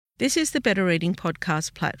This is the Better Reading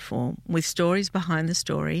podcast platform with stories behind the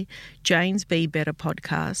story, Jane's Be Better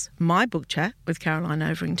podcast, my book chat with Caroline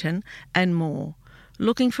Overington, and more.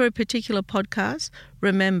 Looking for a particular podcast?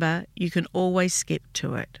 Remember, you can always skip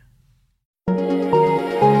to it.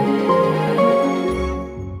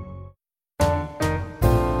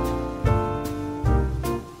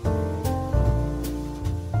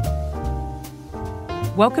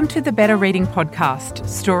 Welcome to the Better Reading podcast,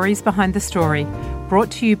 Stories Behind the Story,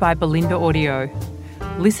 brought to you by Belinda Audio.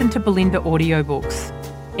 Listen to Belinda audiobooks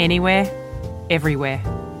anywhere, everywhere.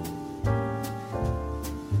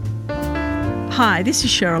 Hi, this is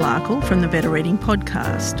Cheryl Arkle from the Better Reading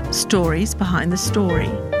podcast, Stories Behind the Story.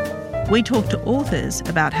 We talk to authors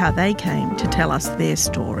about how they came to tell us their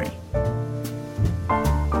story.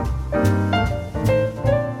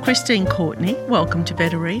 Christine Courtney, welcome to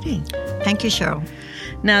Better Reading. Thank you, Cheryl.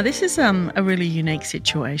 Now, this is a really unique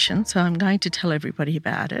situation, so I'm going to tell everybody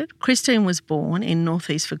about it. Christine was born in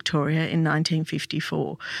northeast Victoria in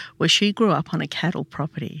 1954, where she grew up on a cattle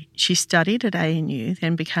property. She studied at ANU,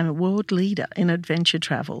 then became a world leader in adventure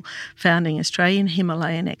travel, founding Australian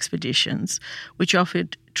Himalayan Expeditions, which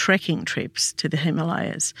offered trekking trips to the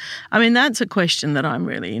Himalayas. I mean, that's a question that I'm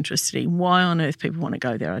really interested in. Why on earth people want to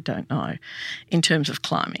go there, I don't know, in terms of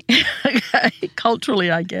climbing. Okay, culturally,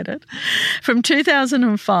 I get it. From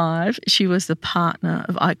 2005, she was the partner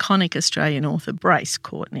of iconic Australian author Bryce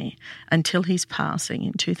Courtney until his passing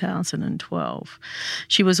in 2012.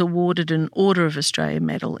 She was awarded an Order of Australia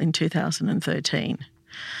Medal in 2013.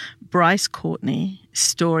 Bryce Courtney,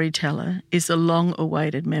 Storyteller, is the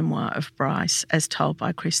long-awaited memoir of Bryce as told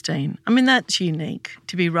by Christine. I mean, that's unique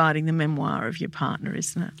to be writing the memoir of your partner,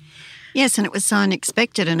 isn't it? Yes, and it was so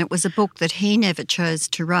unexpected, and it was a book that he never chose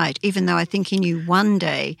to write, even though I think he knew one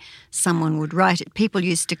day someone would write it. People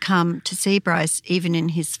used to come to see Bryce, even in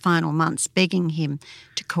his final months, begging him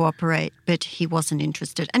to cooperate, but he wasn't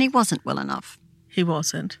interested, and he wasn't well enough. He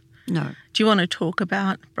wasn't? No. Do you want to talk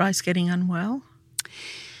about Bryce getting unwell?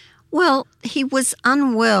 Well, he was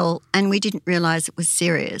unwell and we didn't realise it was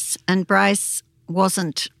serious. And Bryce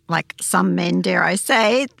wasn't, like some men, dare I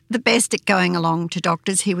say, the best at going along to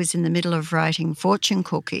doctors. He was in the middle of writing Fortune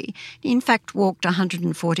Cookie. He in fact walked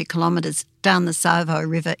 140 kilometres down the Savo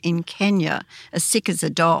River in Kenya, as sick as a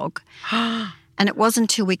dog. And it wasn't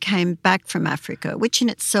until we came back from Africa, which in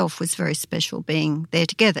itself was very special being there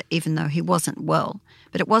together, even though he wasn't well.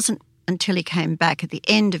 But it wasn't until he came back at the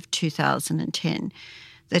end of 2010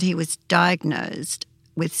 that he was diagnosed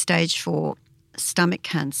with stage 4 stomach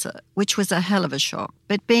cancer, which was a hell of a shock.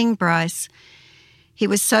 But being Bryce, he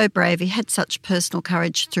was so brave. He had such personal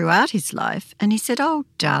courage throughout his life. And he said, "Oh,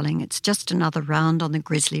 darling, it's just another round on the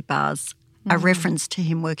grizzly bars," a reference to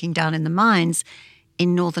him working down in the mines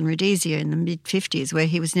in northern Rhodesia in the mid-50s, where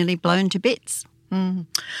he was nearly blown to bits.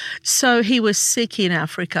 So he was sick in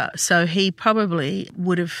Africa, so he probably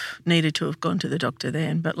would have needed to have gone to the doctor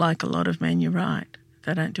then, but like a lot of men, you're right,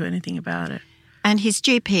 they don't do anything about it. And his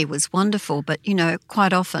GP was wonderful, but, you know,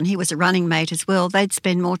 quite often he was a running mate as well. They'd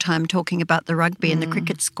spend more time talking about the rugby and the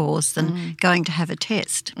cricket scores than going to have a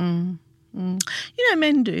test. You know,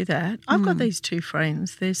 men do that. I've got these two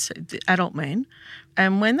friends, they're adult men,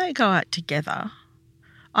 and when they go out together,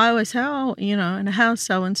 I always say, "Oh, you know, and how's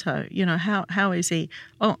so-and-so? You know, how is he?"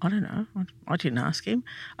 "Oh, I don't know. I didn't ask him."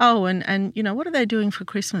 "Oh, and you know, what are they doing for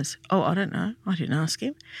Christmas?" "Oh, I don't know. I didn't ask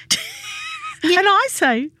him." And I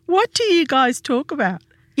say, what do you guys talk about?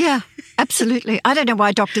 Yeah, absolutely. I don't know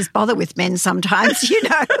why doctors bother with men sometimes, you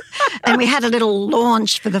know. And we had a little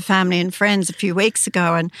launch for the family and friends a few weeks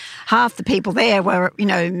ago, and half the people there were, you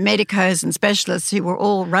know, medicos and specialists who were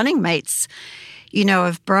all running mates, you know,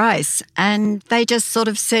 of Bryce. And they just sort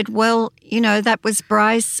of said, well, you know, that was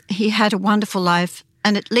Bryce. He had a wonderful life,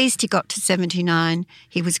 and at least he got to 79.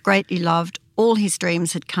 He was greatly loved. All his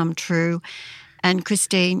dreams had come true. And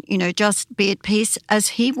Christine, you know, just be at peace as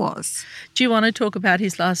he was. Do you want to talk about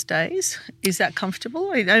his last days? Is that comfortable?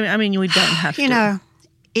 I mean, we don't have to. You know,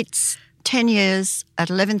 it's 10 years at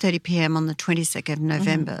 11:30 p.m. on the 22nd of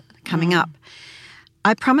November coming up.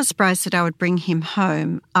 I promised Bryce that I would bring him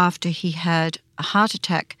home after he had a heart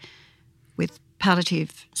attack with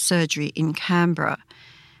palliative surgery in Canberra.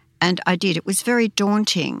 And I did. It was very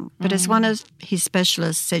daunting. But as one of his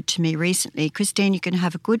specialists said to me recently, "Christine, you can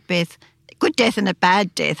have a good death and a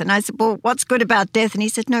bad death." And I said, "Well, what's good about death?" And he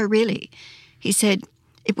said, "No, really." He said,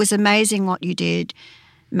 "It was amazing what you did,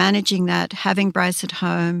 managing that, having Bryce at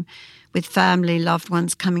home with family, loved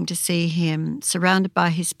ones coming to see him, surrounded by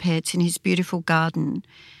his pets in his beautiful garden."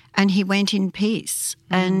 And he went in peace.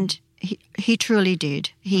 And he truly did.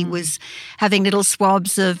 He was having little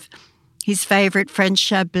swabs of his favourite French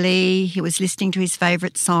Chablis. He was listening to his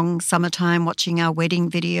favourite song, Summertime, watching our wedding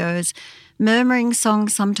videos, murmuring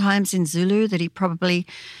songs sometimes in Zulu that he probably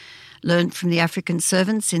learned from the African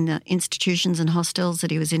servants in the institutions and hostels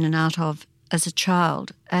that he was in and out of as a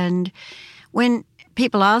child. And when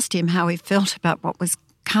people asked him how he felt about what was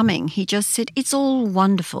coming, he just said, "It's all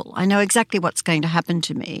wonderful. I know exactly what's going to happen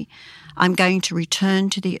to me. I'm going to return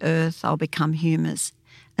to the earth. I'll become humus,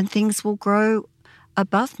 and things will grow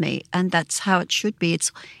above me, and that's how it should be.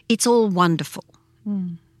 It's all wonderful."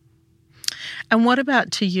 Mm. And what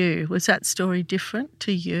about to you? Was that story different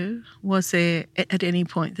to you? Was there at any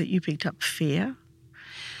point that you picked up fear?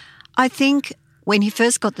 I think when he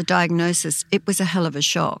first got the diagnosis, it was a hell of a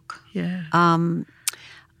shock. Yeah.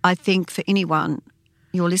 I think for anyone,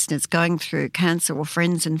 your listeners, going through cancer or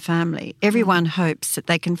friends and family, everyone hopes that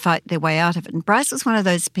they can fight their way out of it. And Bryce was one of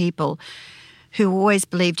those people who always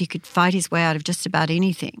believed he could fight his way out of just about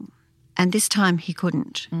anything. And this time he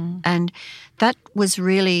couldn't. And that was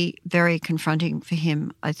really very confronting for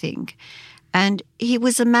him, I think. And he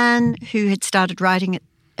was a man who had started writing,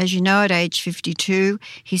 as you know, at age 52.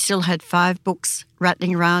 He still had 5 books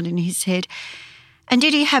rattling around in his head. And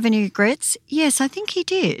did he have any regrets? Yes, I think he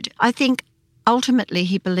did. I think ultimately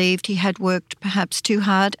he believed he had worked perhaps too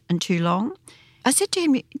hard and too long. I said to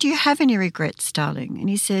him, "Do you have any regrets, darling?" And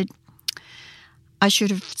he said, "I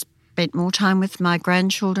should have spent more time with my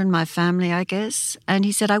grandchildren, my family, I guess." And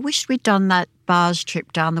he said, "I wish we'd done that barge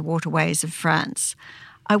trip down the waterways of France.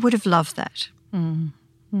 I would have loved that."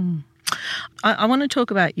 I want to talk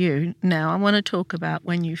about you now. I want to talk about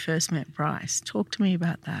when you first met Bryce. Talk to me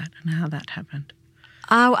about that and how that happened.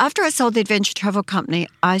 After I sold the Adventure Travel Company,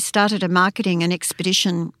 I started a marketing and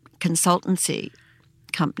expedition consultancy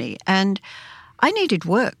company, and I needed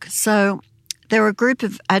work. So there were a group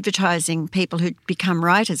of advertising people who'd become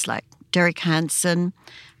writers like Derek Hansen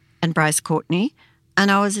and Bryce Courtney,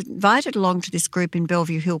 and I was invited along to this group in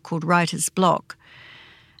Bellevue Hill called Writer's Block.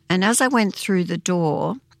 And as I went through the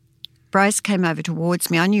door, Bryce came over towards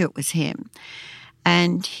me. I knew it was him.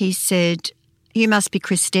 And he said, "You must be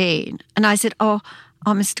Christine." And I said, Oh,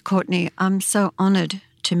 Mr. Courtney, I'm so honoured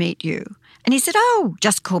to meet you. And he said, "Oh,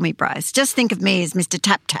 just call me Bryce. Just think of me as Mr.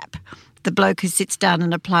 Tap Tap, the bloke who sits down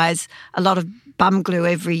and applies a lot of bum glue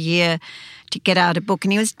every year to get out a book."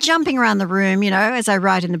 And he was jumping around the room, as I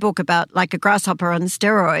write in the book, about like a grasshopper on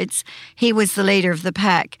steroids. He was the leader of the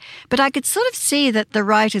pack. But I could sort of see that the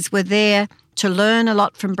writers were there to learn a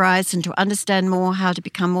lot from Bryce and to understand more how to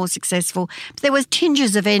become more successful. But there was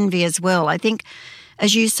tinges of envy as well. I think,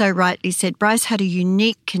 as you so rightly said, Bryce had a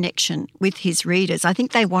unique connection with his readers. I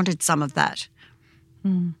think they wanted some of that.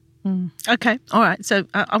 Okay, all right. So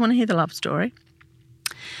I want to hear the love story.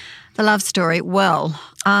 The love story. Well,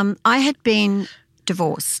 I had been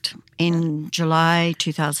divorced in July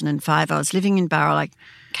 2005. I was living in Bowral. I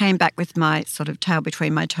came back with my sort of tail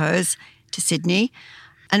between my toes to Sydney.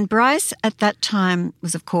 And Bryce at that time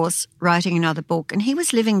was, of course, writing another book, and he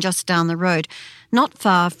was living just down the road, not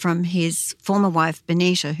far from his former wife,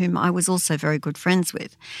 Benita, whom I was also very good friends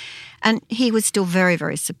with. And he was still very,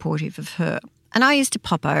 very supportive of her. And I used to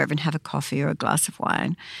pop over and have a coffee or a glass of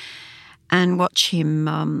wine and watch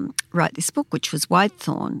him write this book, which was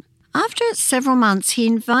Whitethorn. After several months, he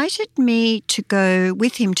invited me to go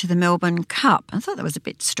with him to the Melbourne Cup. I thought that was a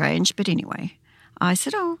bit strange, but anyway, I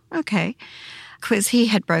said, "Oh, okay." Because he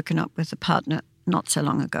had broken up with a partner not so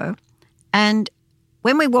long ago. And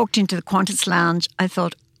when we walked into the Qantas lounge, I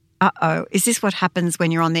thought, uh-oh, is this what happens when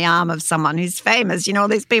you're on the arm of someone who's famous? All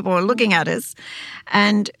these people are looking at us.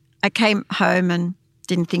 And I came home and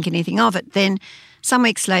didn't think anything of it. Then some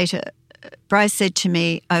weeks later, Bryce said to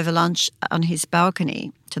me over lunch on his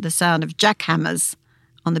balcony, to the sound of jackhammers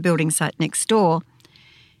on the building site next door,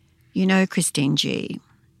 "Christine G.,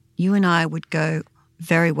 you and I would go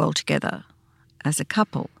very well together as a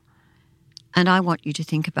couple, and I want you to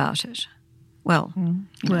think about it." Well,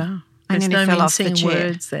 Wow. I There's nearly no fell off the mincing chair.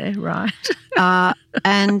 words there, right?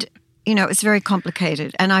 And, it was very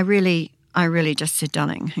complicated. And I really just said,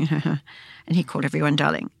 "Darling," and he called everyone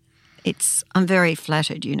darling. I'm very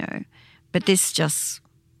flattered, but this just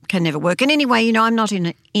can never work. And anyway, I'm not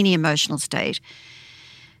in any emotional state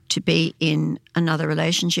to be in another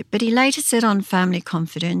relationship. But he later said on Family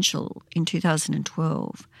Confidential in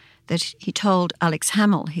 2012 that he told Alex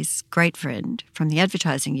Hamill, his great friend from the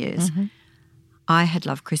advertising years, I had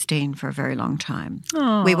loved Christine for a very long time.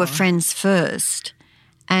 Aww. We were friends first,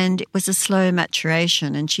 and it was a slow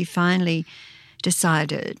maturation, and she finally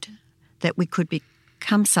decided that we could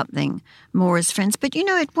become something more as friends. But,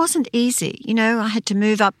 it wasn't easy. I had to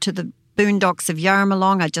move up to the boondocks of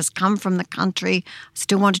Yarramalong. I'd just come from the country. I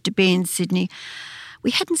still wanted to be in Sydney.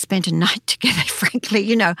 we hadn't spent a night together, frankly.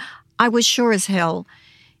 You know, I was sure as hell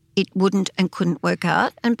it wouldn't and couldn't work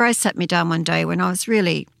out. And Bryce sat me down one day when I was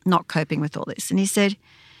really not coping with all this. And he said,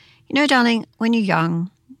 you know, darling, when you're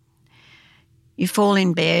young, you fall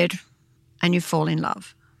in bed and you fall in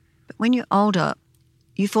love. But when you're older,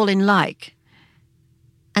 you fall in like,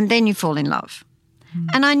 and then you fall in love.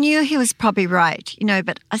 And I knew he was probably right, you know,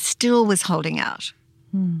 but I still was holding out.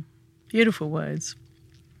 Beautiful words.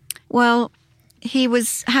 Well, he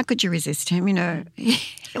was, how could you resist him? You know,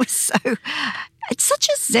 he was so, it's such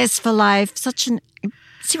a zest for life,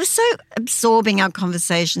 he was so absorbing our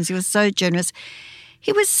conversations. He was so generous.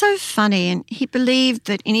 He was so funny, and he believed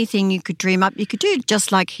that anything you could dream up, you could do,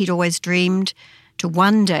 just like he'd always dreamed to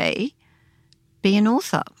one day be an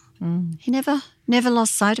author. He never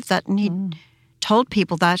lost sight of that, and he told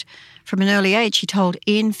people that from an early age. He told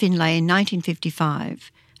Ian Finlay in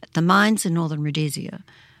 1955 at the mines in northern Rhodesia,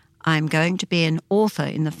 I'm going to be an author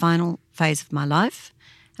in the final phase of my life,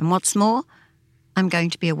 and what's more, I'm going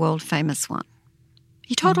to be a world-famous one.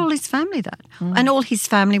 He told all his family that, and all his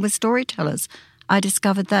family were storytellers. I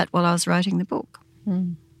discovered that while I was writing the book.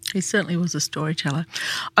 He certainly was a storyteller.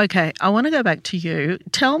 Okay, I want to go back to you.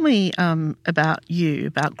 Tell me about you,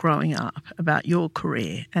 about growing up, about your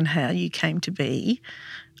career and how you came to be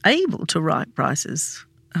able to write Bryce's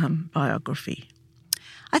biography.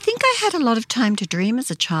 I think I had a lot of time to dream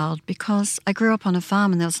as a child because I grew up on a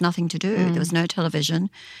farm and there was nothing to do. There was no television.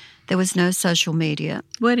 There was no social media.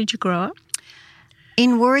 Where did you grow up?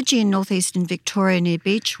 In Warragee in northeastern Victoria near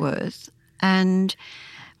Beechworth. And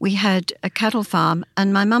we had a cattle farm,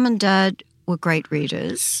 and my mum and dad were great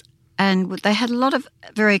readers, and they had a lot of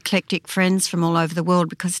very eclectic friends from all over the world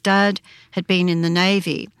because Dad had been in the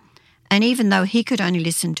Navy. And even though he could only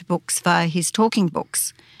listen to books via his talking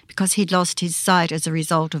books because he'd lost his sight as a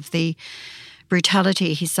result of the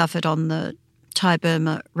brutality he suffered on the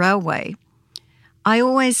Thai-Burma Railway, I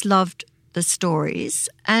always loved the stories.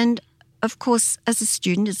 And, of course, as a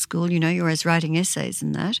student at school, you know, you're always writing essays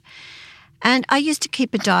and that. And I used to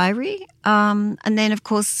keep a diary and then, of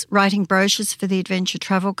course, writing brochures for the Adventure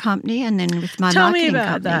Travel Company and then with my marketing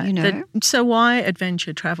company, that. You know. So why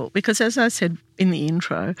Adventure Travel? Because as I said in the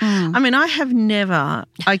intro, I mean,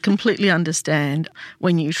 I completely understand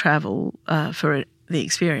when you travel for the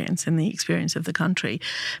experience and the experience of the country.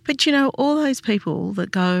 But, you know, all those people that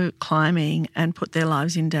go climbing and put their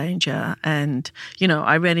lives in danger and, you know,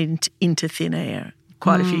 I read Into Thin Air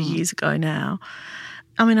quite a few years ago now.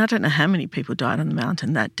 I mean, I don't know how many people died on the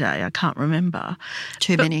mountain that day. I can't remember.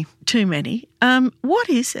 Too many. What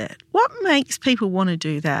is it? What makes people want to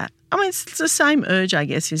do that? I mean, it's the same urge, I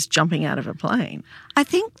guess, as jumping out of a plane. I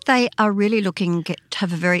think they are really looking to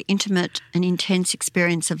have a very intimate and intense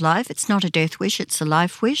experience of life. It's not a death wish, it's a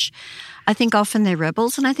life wish. I think often they're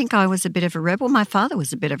rebels, and I think I was a bit of a rebel. My father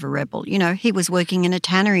was a bit of a rebel. You know, he was working in a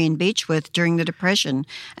tannery in Beechworth during the Depression,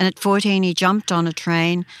 and at 14 he jumped on a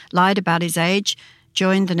train, lied about his age,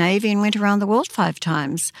 joined the Navy and went around the world 5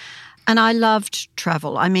 times. And I loved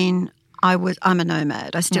travel. I mean, I'm a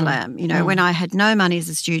nomad. I still am. You know, when I had no money as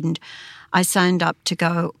a student, I signed up to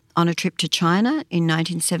go on a trip to China in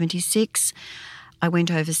 1976. I went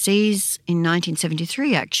overseas in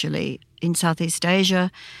 1973, actually, in Southeast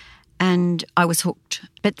Asia, and I was hooked.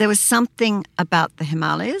 But there was something about the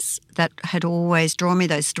Himalayas that had always drawn me,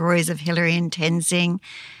 those stories of Hillary and Tenzing.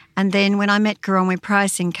 And then when I met Geronimo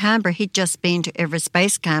Price in Canberra, he'd just been to Everest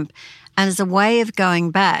Base Camp. And as a way of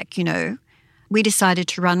going back, you know, we decided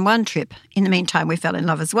to run one trip. In the meantime, we fell in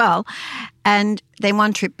love as well. And then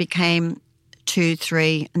one trip became 2,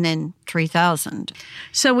 3, and then 3,000.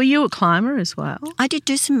 So were you a climber as well? I did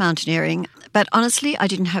do some mountaineering, but honestly, I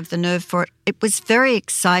didn't have the nerve for it. It was very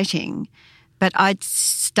exciting, but I'd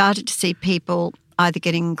started to see people either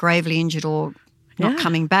getting gravely injured or not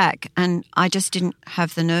coming back, and I just didn't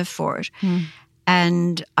have the nerve for it.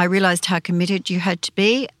 And I realised how committed you had to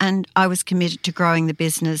be, and I was committed to growing the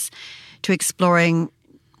business, to exploring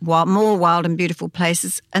more wild and beautiful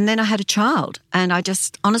places. And then I had a child, and I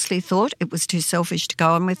just honestly thought it was too selfish to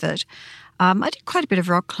go on with it. I did quite a bit of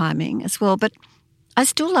rock climbing as well, but I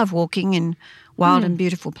still love walking in wild and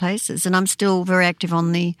beautiful places, and I'm still very active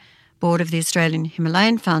on the board of the Australian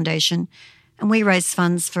Himalayan Foundation, and we raise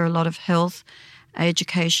funds for a lot of health,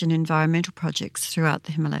 education, environmental projects throughout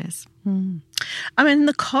the Himalayas. I mean,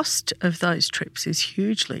 the cost of those trips is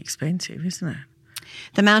hugely expensive, isn't it?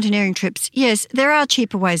 The mountaineering trips, yes, there are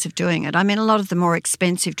cheaper ways of doing it. I mean, a lot of the more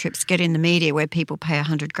expensive trips get in the media where people pay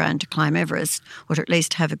 $100,000 to climb Everest or to at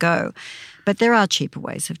least have a go. But there are cheaper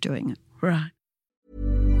ways of doing it. Right.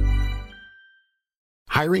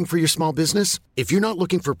 Hiring for your small business? If you're not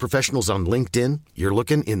looking for professionals on LinkedIn, you're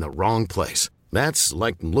looking in the wrong place. That's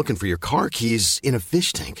like looking for your car keys in a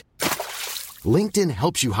fish tank. LinkedIn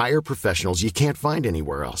helps you hire professionals you can't find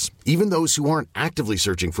anywhere else, even those who aren't actively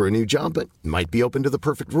searching for a new job but might be open to the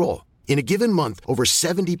perfect role. In a given month, over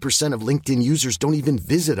 70% of LinkedIn users don't even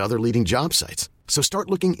visit other leading job sites. So start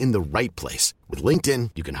looking in the right place. With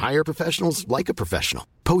LinkedIn, you can hire professionals like a professional.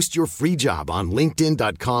 Post your free job on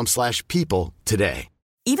linkedin.com/people today.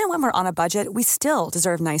 Even when we're on a budget, we still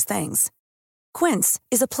deserve nice things. Quince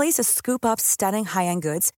is a place to scoop up stunning high-end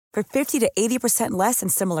goods for 50 to 80% less than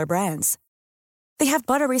similar brands. They have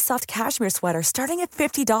buttery soft cashmere sweaters starting at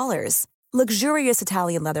 $50, luxurious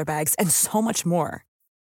Italian leather bags, and so much more.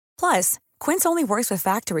 Plus, Quince only works with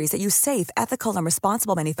factories that use safe, ethical, and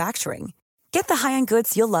responsible manufacturing. Get the high-end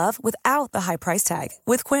goods you'll love without the high price tag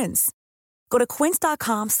with Quince. Go to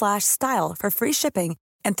quince.com/style for free shipping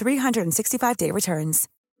and 365-day returns.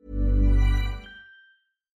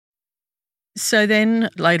 So then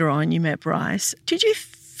later on you met Bryce. Did you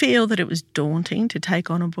feel that it was daunting to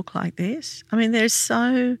take on a book like this? I mean, there's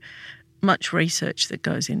so much research that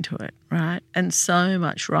goes into it, right? And so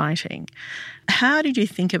much writing. How did you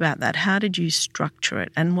think about that? How did you structure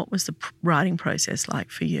it? And what was the writing process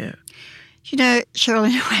like for you? You know, Cheryl,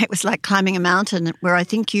 in a way it was like climbing a mountain where I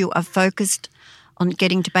think you are focused on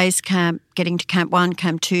getting to base camp, getting to Camp 1,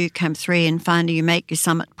 Camp 2, Camp 3, and finally you make your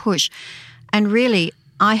summit push. And really,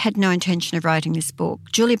 I had no intention of writing this book.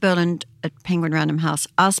 Julie Berland at Penguin Random House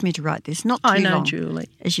asked me to write this, not too long. I know Julie.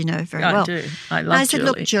 As you know very well. I do. I love I said,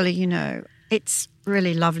 Julie. Look, Julie, you know, it's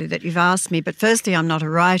really lovely that you've asked me, but firstly, I'm not a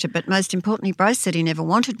writer, but most importantly, Bryce said he never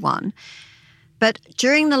wanted one. But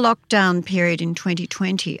during the lockdown period in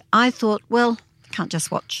 2020, I thought, well, I can't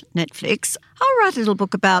just watch Netflix. I'll write a little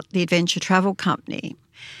book about the Adventure Travel Company.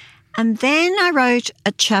 And then I wrote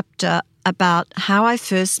a chapter about how I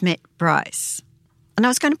first met Bryce. And I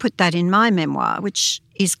was going to put that in my memoir, which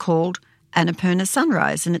is called Annapurna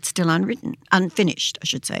Sunrise, and it's still unfinished, I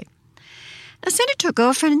should say. I sent it to a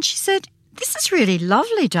girlfriend and she said, this is really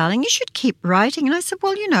lovely, darling. You should keep writing. And I said,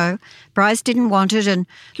 well, you know, Bryce didn't want it. And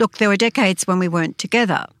look, there were decades when we weren't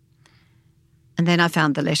together. And then I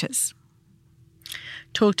found the letters.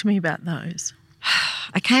 Talk to me about those.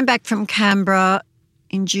 I came back from Canberra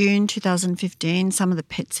in June 2015. Some of the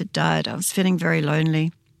pets had died. I was feeling very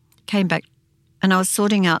lonely. Came back and I was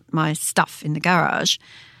sorting out my stuff in the garage.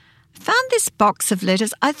 Found this box of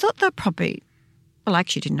letters. I thought they were probably, well, I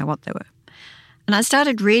actually didn't know what they were. And I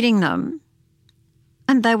started reading them,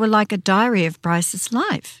 and they were like a diary of Bryce's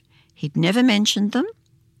life. He'd never mentioned them,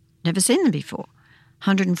 never seen them before,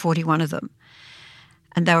 141 of them.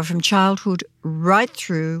 And they were from childhood right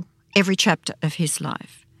through every chapter of his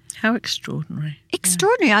life. How extraordinary.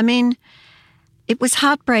 Extraordinary. Yeah. I mean, it was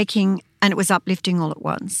heartbreaking and it was uplifting all at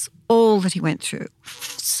once, all that he went through.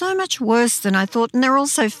 So much worse than I thought. And there are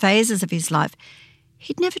also phases of his life.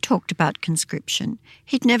 He'd never talked about conscription.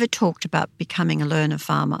 He'd never talked about becoming a learner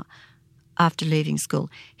farmer after leaving school.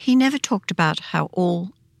 He never talked about how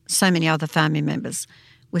so many other family members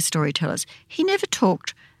were storytellers. He never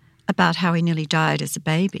talked about how he nearly died as a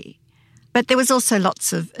baby. But there was also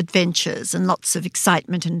lots of adventures and lots of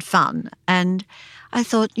excitement and fun. And I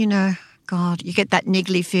thought, you know, God, you get that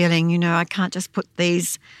niggly feeling, you know, I can't just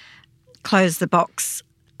close the box.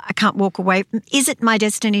 I can't walk away. Is it my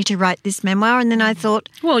destiny to write this memoir? And then I thought...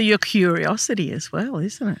 Well, your curiosity as well,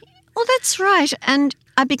 isn't it? Well, that's right. And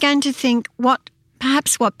I began to think what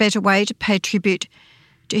better way to pay tribute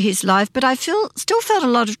to his life. But I still felt a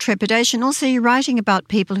lot of trepidation. Also, you're writing about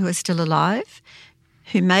people who are still alive,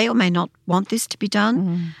 who may or may not want this to be done.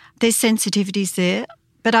 Mm. There's sensitivities there.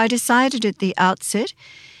 But I decided at the outset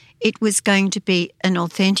it was going to be an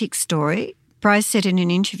authentic story. Bryce said in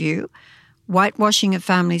an interview, whitewashing a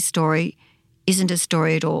family story isn't a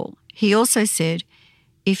story at all. He also said,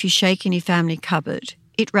 if you shake any family cupboard,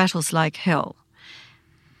 it rattles like hell.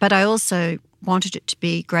 But I also wanted it to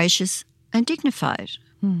be gracious and dignified.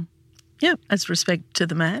 Mm. Yeah, as respect to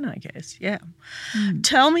the man, I guess, yeah. Mm.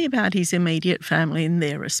 Tell me about his immediate family and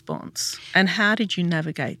their response, and how did you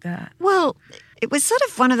navigate that? Well, it was sort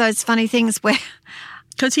of one of those funny things where...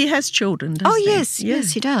 Because he has children, doesn't he?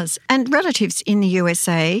 Yes, he does. And relatives in the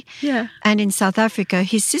USA and in South Africa.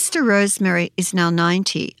 His sister Rosemary is now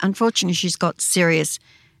 90. Unfortunately, she's got serious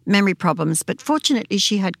memory problems, but fortunately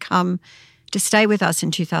she had come to stay with us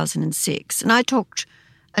in 2006. And I talked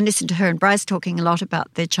and listened to her and Bryce talking a lot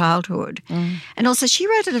about their childhood. Mm. And also she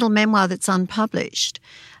wrote a little memoir that's unpublished,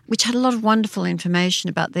 which had a lot of wonderful information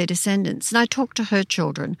about their descendants. And I talked to her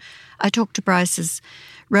children. I talked to Bryce's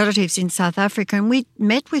relatives in South Africa, and we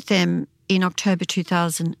met with them in October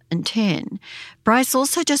 2010. Bryce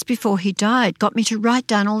also, just before he died, got me to write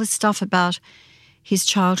down all this stuff about his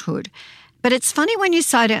childhood. But it's funny when you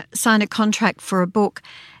sign a contract for a book,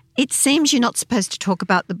 it seems you're not supposed to talk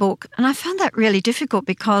about the book. And I found that really difficult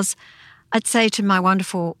because I'd say to my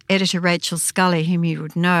wonderful editor, Rachel Scully, whom you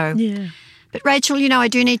would know, but Rachel, I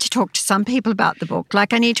do need to talk to some people about the book.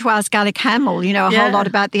 Like I need to ask Alec Hamill, a whole lot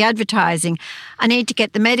about the advertising. I need to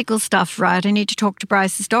get the medical stuff right. I need to talk to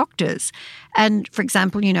Bryce's doctors. And for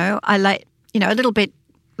example, a little bit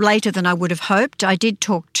later than I would have hoped, I did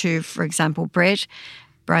talk to, for example, Brett,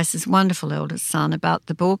 Bryce's wonderful eldest son, about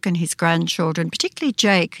the book and his grandchildren, particularly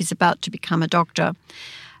Jake, who's about to become a doctor.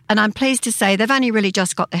 And I'm pleased to say they've only really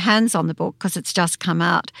just got their hands on the book because it's just come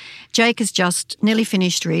out. Jake has just nearly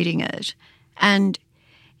finished reading it. And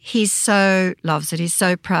he so loves it. He's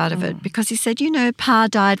so proud of it because he said, Pa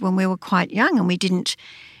died when we were quite young and we didn't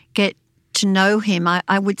get to know him.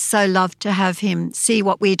 I would so love to have him see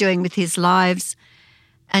what we're doing with his lives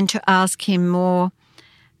and to ask him more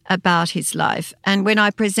about his life. And when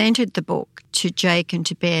I presented the book to Jake and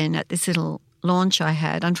to Ben at this little launch I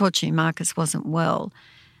had, unfortunately Marcus wasn't well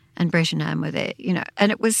and Brett and Anne were there,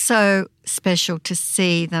 and it was so special to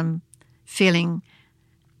see them feeling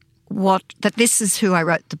that this is who I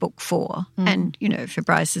wrote the book for and, for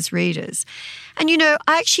Bryce's readers. And, I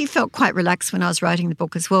actually felt quite relaxed when I was writing the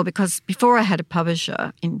book as well because before I had a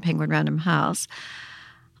publisher in Penguin Random House,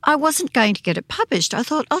 I wasn't going to get it published. I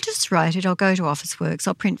thought, I'll just write it. I'll go to Officeworks.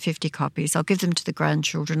 I'll print 50 copies. I'll give them to the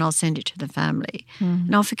grandchildren. I'll send it to the family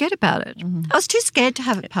and I'll forget about it. I was too scared to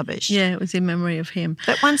have it published. Yeah, it was in memory of him.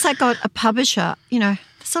 But once I got a publisher,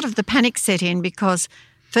 sort of the panic set in because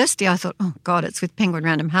firstly, I thought, oh, God, it's with Penguin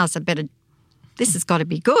Random House. This has got to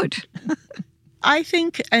be good. I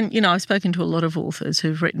think, and, I've spoken to a lot of authors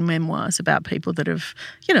who've written memoirs about people that have,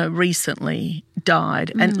 recently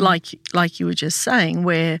died. And like you were just saying,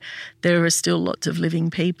 where there are still lots of living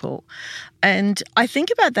people. And I think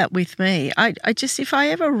about that with me. I just, if I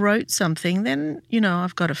ever wrote something, then,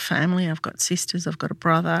 I've got a family, I've got sisters, I've got a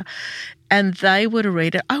brother, and they were to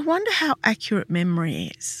read it. I wonder how accurate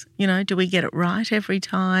memory is. Do we get it right every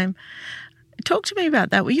time? Talk to me about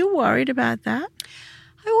that. Were you worried about that?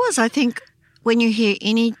 I was. I think when you hear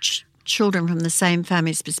any children from the same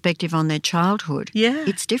family's perspective on their childhood,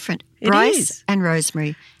 it's different. Bryce and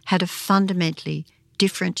Rosemary had a fundamentally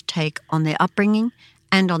different take on their upbringing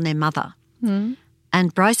and on their mother.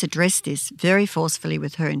 And Bryce addressed this very forcefully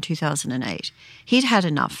with her in 2008. He'd had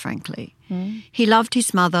enough, frankly. He loved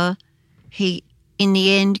his mother. He, in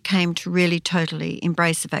the end, came to really totally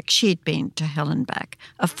embrace the fact she'd been to hell and back.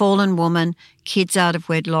 A fallen woman, kids out of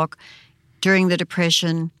wedlock, during the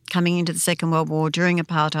Depression, coming into the Second World War, during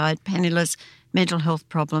apartheid, penniless, mental health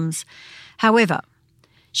problems. However,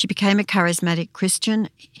 she became a charismatic Christian.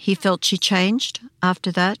 He felt she changed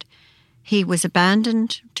after that. He was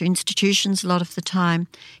abandoned to institutions a lot of the time.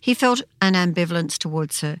 He felt an ambivalence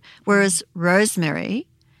towards her, whereas Rosemary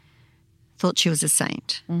thought she was a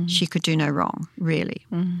saint. She could do no wrong, really.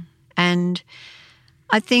 And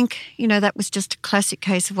I think, that was just a classic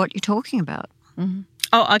case of what you're talking about.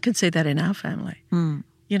 Oh, I could see that in our family.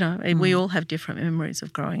 We all have different memories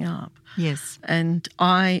of growing up. Yes. And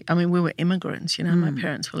we were immigrants, my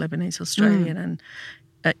parents were Lebanese Australian and,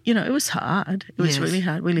 it was hard. It was really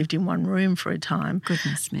hard. We lived in one room for a time.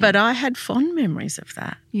 Goodness me. But I had fond memories of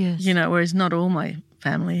that. Yes. Whereas not all my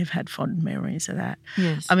family have had fond memories of that.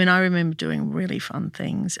 Yes. I remember doing really fun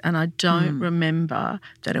things and I don't remember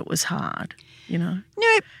that it was hard, No,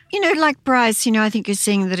 like Bryce, I think you're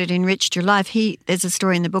seeing that it enriched your life. There's a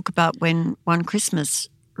story in the book about when one Christmas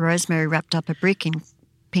Rosemary wrapped up a brick in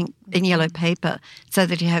yellow paper so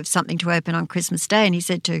that he'd have something to open on Christmas Day. And he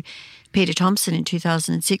said to Peter Thompson in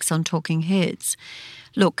 2006 on Talking Heads,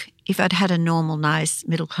 look, if I'd had a normal, nice,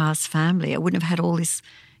 middle-class family, I wouldn't have had all this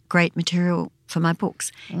great material for my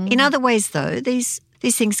books. In other ways, though, these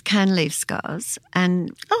things can leave scars.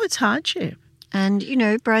 And it's hardship. And,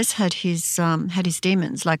 Bryce had his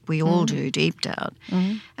demons like we all do deep down.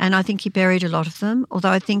 And I think he buried a lot of them,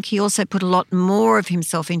 although I think he also put a lot more of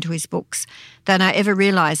himself into his books than I ever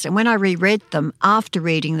realised. And when I reread them after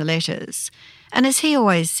reading the letters, and as he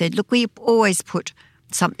always said, look, we always put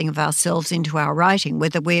something of ourselves into our writing,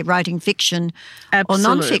 whether we're writing fiction or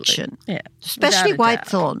non-fiction. Yeah, especially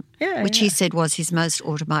Whitethorn, which he said was his most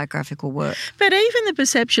autobiographical work. But even the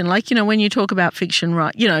perception, when you talk about fiction,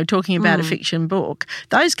 talking about a fiction book,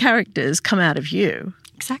 those characters come out of you.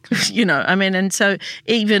 Exactly. And so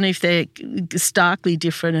even if they're starkly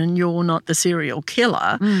different and you're not the serial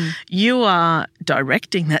killer, you are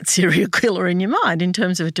directing that serial killer in your mind in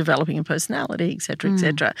terms of developing a personality, et cetera, et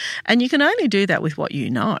cetera. And you can only do that with what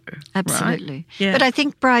you know. Absolutely. Right? Yeah. But I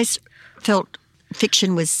think Bryce felt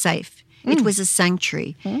fiction was safe. It was a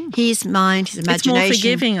sanctuary. His mind, his imagination It's more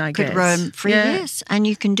forgiving, I could guess. roam free. Yeah. Yes, and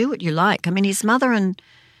you can do what you like. I mean, his mother and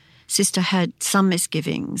sister had some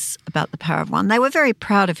misgivings about the power of one. They were very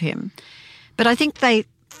proud of him, but I think they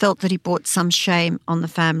felt that he brought some shame on the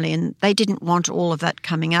family, and they didn't want all of that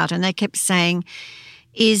coming out. And they kept saying,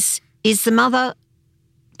 "Is the mother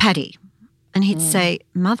Paddy?" And he'd say,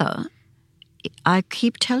 "Mother, I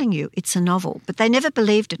keep telling you it's a novel." But they never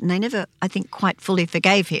believed it, and they never, I think, quite fully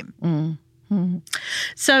forgave him.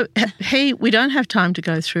 So we don't have time to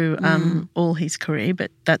go through all his career,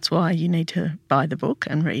 but that's why you need to buy the book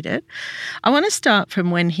and read it. I want to start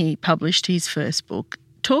from when he published his first book.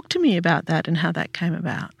 Talk to me about that and how that came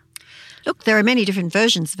about. Look, there are many different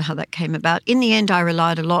versions of how that came about. In the end, I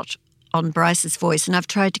relied a lot on Bryce's voice, and I've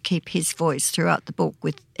tried to keep his voice throughout the book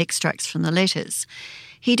with extracts from the letters.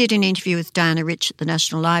 He did an interview with Diana Rich at the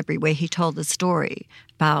National Library where he told the story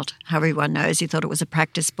about how everyone knows he thought it was a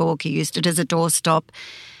practice book. He used it as a doorstop,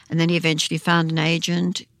 and then he eventually found an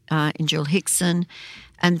agent in Jill Hickson,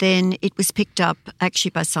 and then it was picked up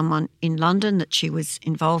actually by someone in London that she was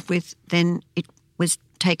involved with. Then it was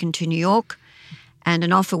taken to New York, and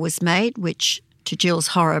an offer was made, which to Jill's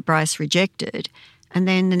horror Bryce rejected, and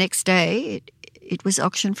then the next day it was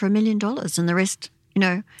auctioned for $1 million, and the rest,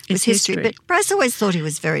 was It's history. history. But Bryce always thought he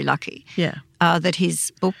was very lucky. Yeah. That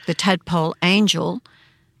his book, The Tadpole Angel,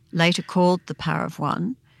 later called The Power of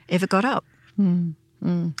One, ever got up.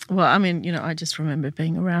 Well, I mean, I just remember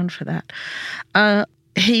being around for that.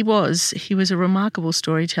 He was a remarkable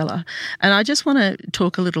storyteller. And I just want to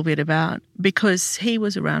talk a little bit about, because he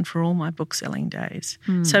was around for all my book-selling days,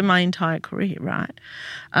 so my entire career, right?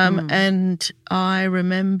 And I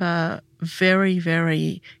remember very,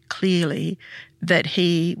 very clearly that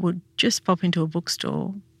he would just pop into a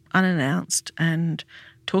bookstore unannounced and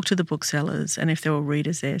talk to the booksellers, and if there were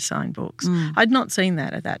readers there, sign books. I'd not seen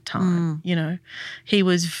that at that time, He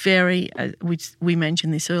was very, we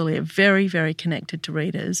mentioned this earlier, very, very connected to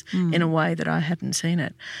readers in a way that I hadn't seen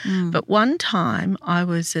it. But one time I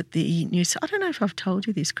was at the I don't know if I've told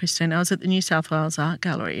you this, Christine, I was at the New South Wales Art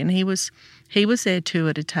Gallery, and he was there too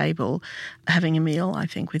at a table having a meal, I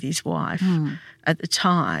think, with his wife at the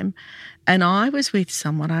time. And I was with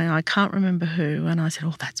someone, I can't remember who, and I said,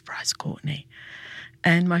 "Oh, that's Bryce Courtenay."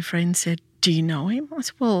 And my friend said, "Do you know him?" I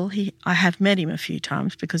said, "Well, I have met him a few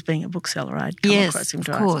times because being a bookseller, I'd come across him Yes,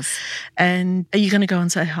 twice." of course. "And are you going to go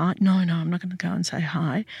and say hi?" No, I'm not going to go and say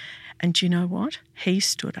hi. And do you know what? He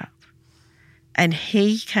stood up and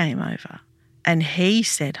he came over and he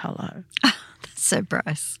said hello. That's so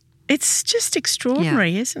Bryce. It's just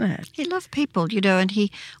extraordinary, isn't it? He loved people, and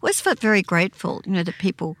he always felt very grateful, that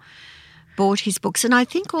people bought his books. And I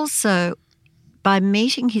think also by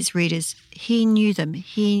meeting his readers, he knew them.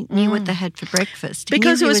 He knew what they had for breakfast. He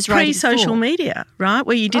Because knew it he was writing pre-social for. media, right,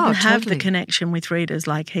 where you didn't have the totally. connection with readers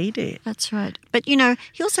like he did. That's right. But, he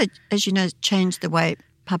also, as you know, changed the way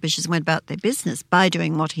publishers went about their business by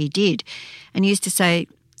doing what he did. And he used to say,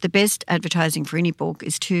 the best advertising for any book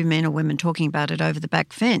is two men or women talking about it over the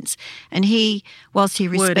back fence. And he, whilst he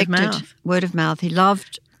respected word of mouth, he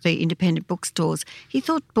loved the independent bookstores. He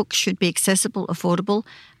thought books should be accessible, affordable,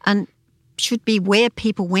 and should be where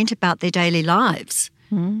people went about their daily lives.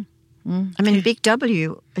 I mean, Big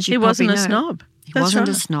W, as you He probably wasn't know. a snob. He That's wasn't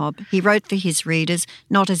a right. snob. He wrote for his readers,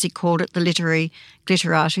 not, as he called it, the literary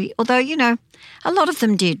glitterati. Although, a lot of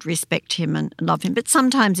them did respect him and love him, but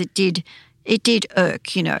sometimes it did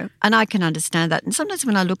irk, and I can understand that. And sometimes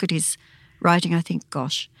when I look at his writing, I think,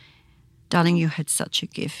 gosh, darling, you had such a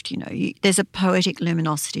gift. There's a poetic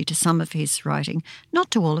luminosity to some of his writing, not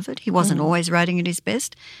to all of it. He wasn't always writing at his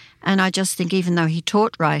best. And I just think even though he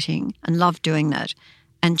taught writing and loved doing that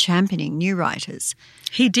and championing new writers,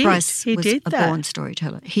 He did. Bryce He was did a that. born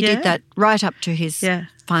storyteller. He Yeah. did that right up to his Yeah.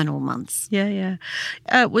 final months. Yeah.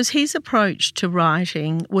 Was his approach to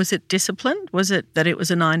writing, was it disciplined? Was it that it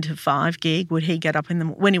was a 9 to 5 gig? Would he get up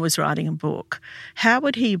when he was writing a book? How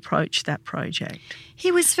would he approach that project?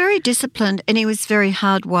 He was very disciplined and he was very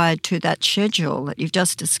hardwired to that schedule that you've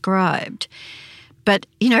just described. But,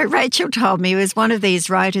 Rachel told me he was one of these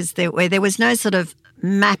writers where there was no sort of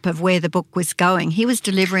map of where the book was going. He was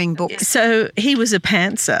delivering books. So he was a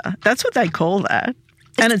pantser. That's what they call that.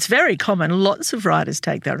 And it's very common. Lots of writers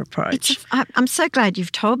take that approach. I'm so glad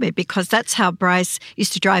you've told me, because that's how Bryce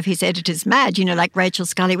used to drive his editors mad. Like Rachel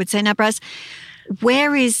Scully would say, "Now, Bryce,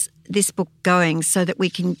 where is this book going so that we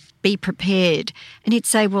can be prepared?" And he'd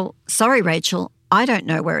say, "Well, sorry, Rachel, I don't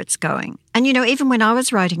know where it's going." And, even when I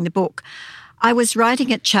was writing the book, I was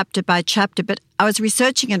writing it chapter by chapter, but I was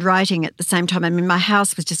researching and writing at the same time. I mean, my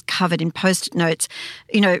house was just covered in Post-it notes,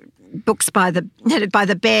 books by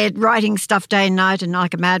the bed, writing stuff day and night, and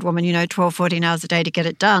like a mad woman, 12, 14 hours a day to get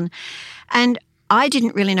it done. And I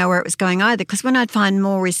didn't really know where it was going either, because when I'd find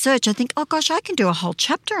more research, I think, oh gosh, I can do a whole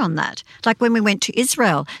chapter on that. Like when we went to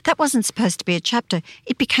Israel, that wasn't supposed to be a chapter.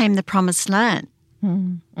 It became the Promised Land.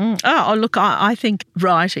 Oh, look, I think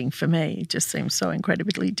writing for me just seems so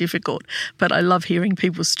incredibly difficult, but I love hearing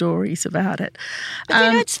people's stories about it.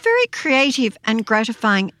 But it's very creative and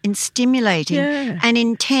gratifying and stimulating and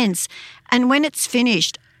intense. And when it's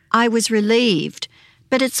finished, I was relieved,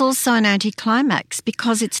 but it's also an anticlimax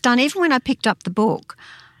because it's done. Even when I picked up the book,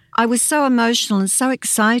 I was so emotional and so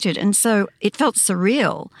excited, and so it felt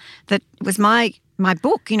surreal that it was my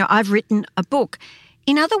book. I've written a book.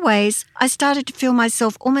 In other ways, I started to feel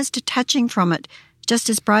myself almost detaching from it, just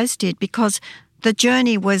as Bryce did, because the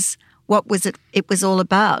journey was what it was all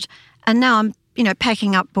about. And now I'm,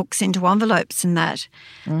 packing up books into envelopes and that.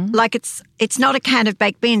 Like it's not a can of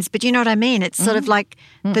baked beans, but you know what I mean? It's sort of like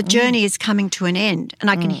the journey is coming to an end. And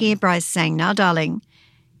I can hear Bryce saying, now, darling,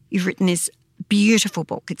 you've written this beautiful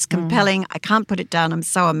book. It's compelling. I can't put it down. I'm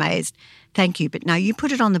so amazed. Thank you. But now you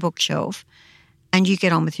put it on the bookshelf and you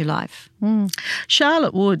get on with your life.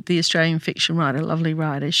 Charlotte Wood, the Australian fiction writer, lovely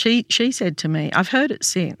writer, she said to me, I've heard it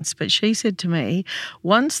since, but she said to me,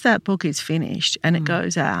 once that book is finished and it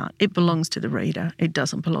goes out, it belongs to the reader. It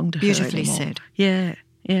doesn't belong to her anymore. Beautifully said. Yeah,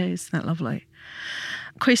 isn't that lovely?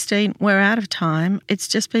 Christine, we're out of time. It's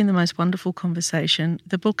just been the most wonderful conversation.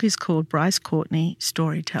 The book is called Bryce Courtenay,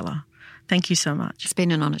 Storyteller. Thank you so much. It's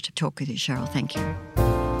been an honour to talk with you, Cheryl. Thank you.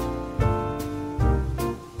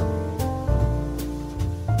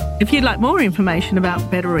 If you'd like more information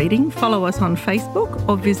about Better Reading, follow us on Facebook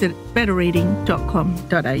or visit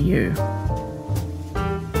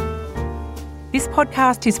betterreading.com.au. This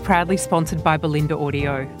podcast is proudly sponsored by Belinda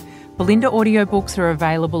Audio. Belinda audiobooks are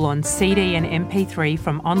available on CD and MP3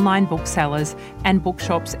 from online booksellers and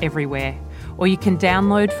bookshops everywhere, or you can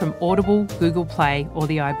download from Audible, Google Play or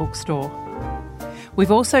the iBook Store.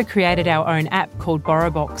 We've also created our own app called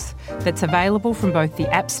BorrowBox that's available from both the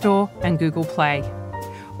App Store and Google Play.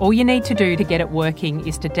 All you need to do to get it working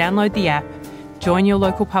is to download the app, join your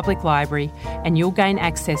local public library, and you'll gain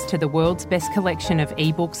access to the world's best collection of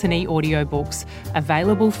ebooks and e-audiobooks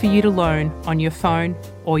available for you to loan on your phone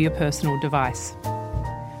or your personal device.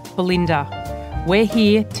 Belinda, we're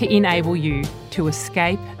here to enable you to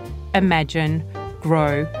escape, imagine,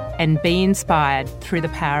 grow, and be inspired through the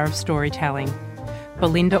power of storytelling.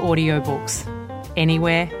 Belinda Audiobooks.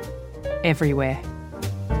 Anywhere, everywhere.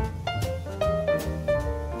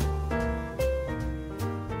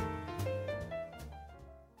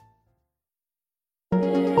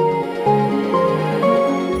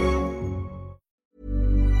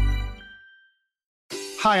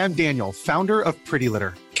 Hi, I'm Daniel, founder of Pretty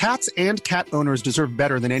Litter. Cats and cat owners deserve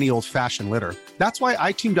better than any old-fashioned litter. That's why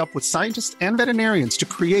I teamed up with scientists and veterinarians to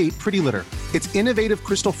create Pretty Litter. Its innovative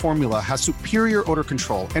crystal formula has superior odor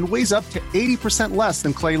control and weighs up to 80% less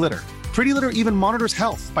than clay litter. Pretty Litter even monitors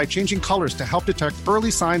health by changing colors to help detect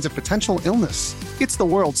early signs of potential illness. It's the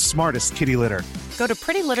world's smartest kitty litter. Go to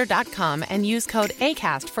prettylitter.com and use code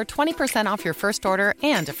ACAST for 20% off your first order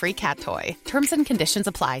and a free cat toy. Terms and conditions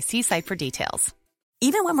apply. See site for details.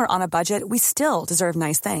 Even when we're on a budget, we still deserve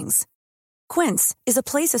nice things. Quince is a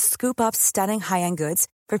place to scoop up stunning high-end goods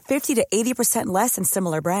for 50 to 80% less than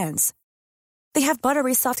similar brands. They have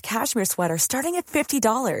buttery soft cashmere sweaters starting at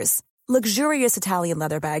 $50, luxurious Italian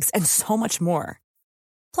leather bags, and so much more.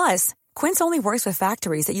 Plus, Quince only works with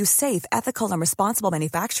factories that use safe, ethical, and responsible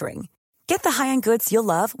manufacturing. Get the high-end goods you'll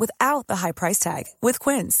love without the high price tag with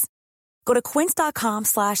Quince. Go to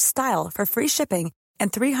quince.com/style for free shipping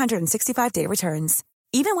and 365-day returns.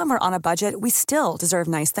 Even when we're on a budget, we still deserve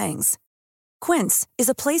nice things. Quince is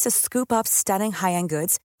a place to scoop up stunning high-end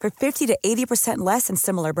goods for 50 to 80% less than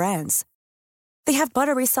similar brands. They have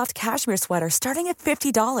buttery soft cashmere sweaters starting at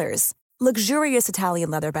 $50, luxurious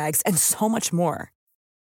Italian leather bags, and so much more.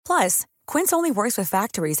 Plus, Quince only works with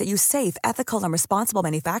factories that use safe, ethical, and responsible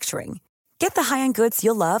manufacturing. Get the high-end goods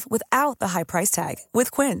you'll love without the high price tag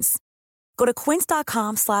with Quince. Go to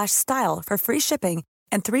quince.com/style for free shipping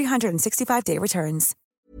and 365-day returns.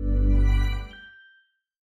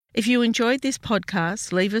 If you enjoyed this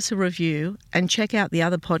podcast, leave us a review and check out the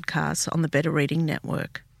other podcasts on the Better Reading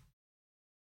Network.